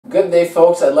Good day,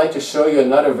 folks. I'd like to show you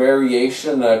another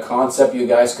variation, a concept you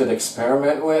guys could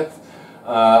experiment with.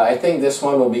 I think this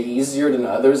one will be easier than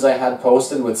others I had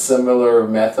posted with similar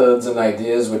methods and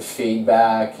ideas with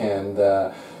feedback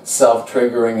and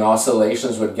self-triggering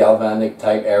oscillations with galvanic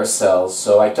type air cells.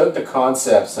 So I took the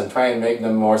concepts and tried and make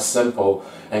them more simple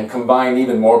and combine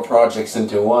even more projects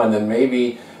into one, and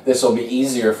maybe this will be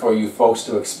easier for you folks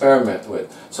to experiment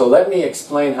with. So let me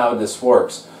explain how this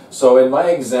works. So in my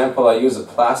example, I use a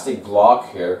plastic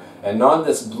block here, and on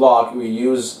this block we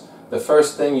use, the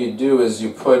first thing you do is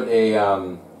you put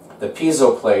the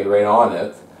piezo plate right on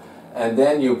it, and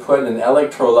then you put an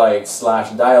electrolyte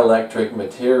 / dielectric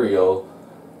material.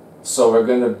 So we're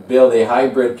going to build a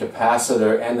hybrid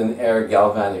capacitor and an air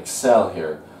galvanic cell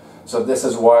here. So this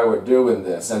is why we're doing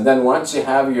this. And then once you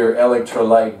have your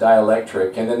electrolyte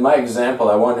dielectric, and in my example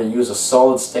I want to use a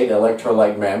solid state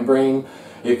electrolyte membrane.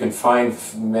 You can find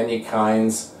many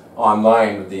kinds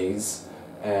online of these,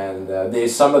 and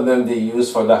some of them they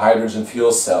use for the hydrogen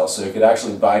fuel cell, so you could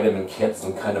actually buy them in kits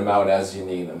and cut them out as you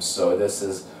need them. So this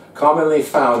is commonly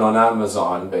found on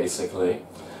Amazon basically.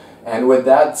 And with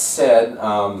that said,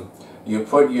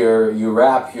 you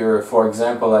wrap your, for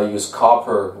example, I use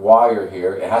copper wire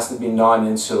here. It has to be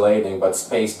non-insulating but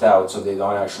spaced out so they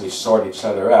don't actually short each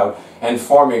other out, and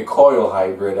form a coil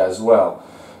hybrid as well.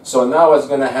 So now what's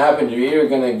going to happen, you're either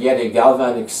going to get a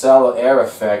galvanic cell air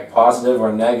effect, positive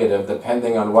or negative,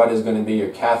 depending on what is going to be your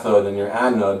cathode and your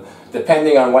anode,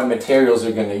 depending on what materials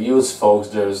you're going to use, folks.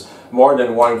 There's more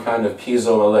than one kind of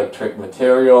piezoelectric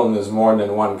material, and there's more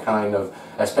than one kind of,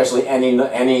 especially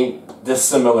any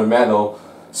dissimilar metal.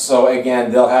 So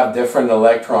again, they'll have different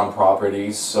electron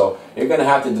properties, so you're going to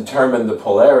have to determine the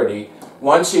polarity.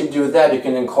 Once you do that, you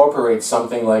can incorporate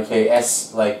something like a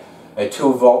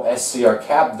 2-volt SCR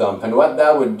cap dump, and what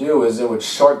that would do is it would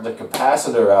short the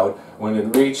capacitor out when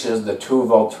it reaches the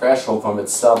 2-volt threshold from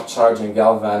its self-charging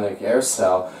galvanic air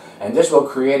cell, and this will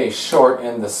create a short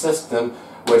in the system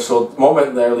which will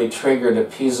momentarily trigger the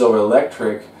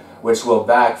piezoelectric, which will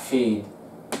backfeed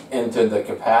into the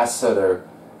capacitor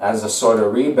as a sort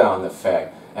of rebound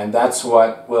effect. And that's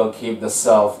what will keep the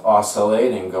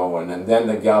self-oscillating going. And then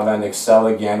the galvanic cell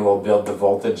again will build the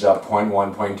voltage up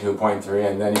 0.1, 0.2, 0.3,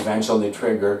 and then eventually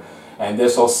trigger, and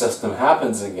this whole system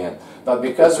happens again. But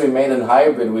because we made a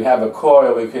hybrid, we have a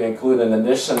coil, we can include an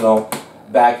additional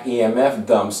back EMF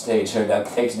dump stage here that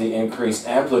takes the increased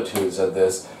amplitudes of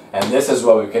this. And this is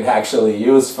what we could actually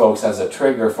use, folks, as a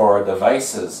trigger for our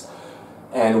devices.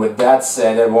 And with that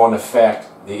said, it won't affect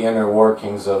the inner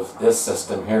workings of this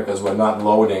system here, because we're not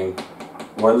loading,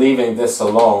 we're leaving this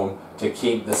alone to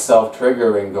keep the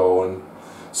self-triggering going.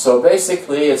 So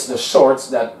basically it's the shorts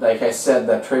that, like I said,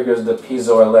 that triggers the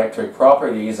piezoelectric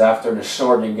properties. After the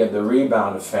short you get the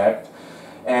rebound effect,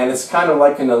 and it's kind of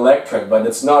like an electret, but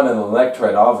it's not an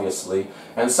electret obviously.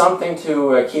 And something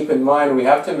to keep in mind, we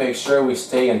have to make sure we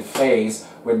stay in phase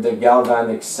with the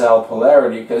galvanic cell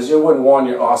polarity, because you wouldn't want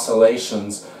your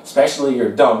oscillations, especially your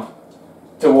dump,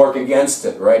 to work against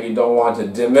it, right? You don't want to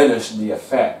diminish the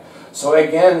effect. So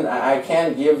again, I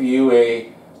can't give you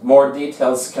a more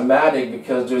detailed schematic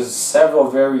because there's several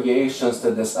variations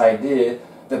to this idea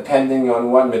depending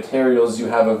on what materials you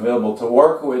have available to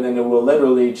work with, and it will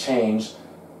literally change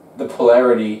the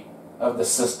polarity of the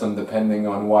system depending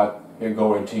on what you're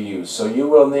going to use. So you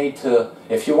will need to,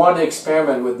 if you want to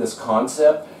experiment with this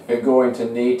concept, you're going to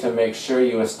need to make sure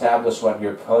you establish what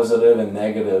your positive and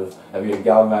negative of your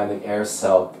galvanic air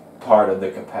cell part of the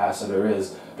capacitor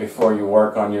is before you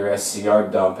work on your SCR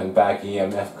dump and back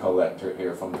EMF collector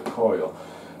here from the coil.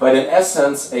 But in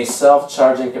essence, a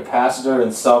self-charging capacitor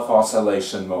in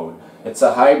self-oscillation mode. It's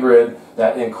a hybrid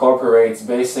that incorporates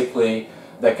basically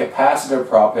the capacitor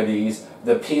properties,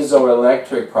 the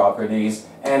piezoelectric properties,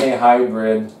 and a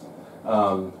hybrid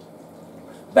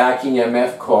back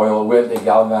EMF coil with the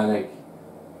galvanic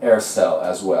air cell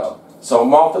as well. So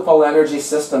multiple energy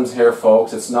systems here,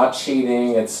 folks. It's not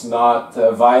cheating, it's not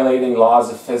violating laws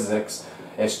of physics.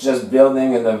 It's just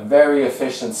building in a very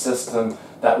efficient system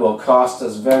that will cost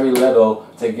us very little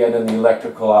to get an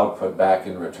electrical output back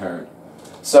in return.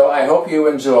 So I hope you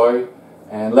enjoy,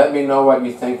 and let me know what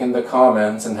you think in the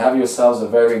comments, and have yourselves a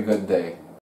very good day.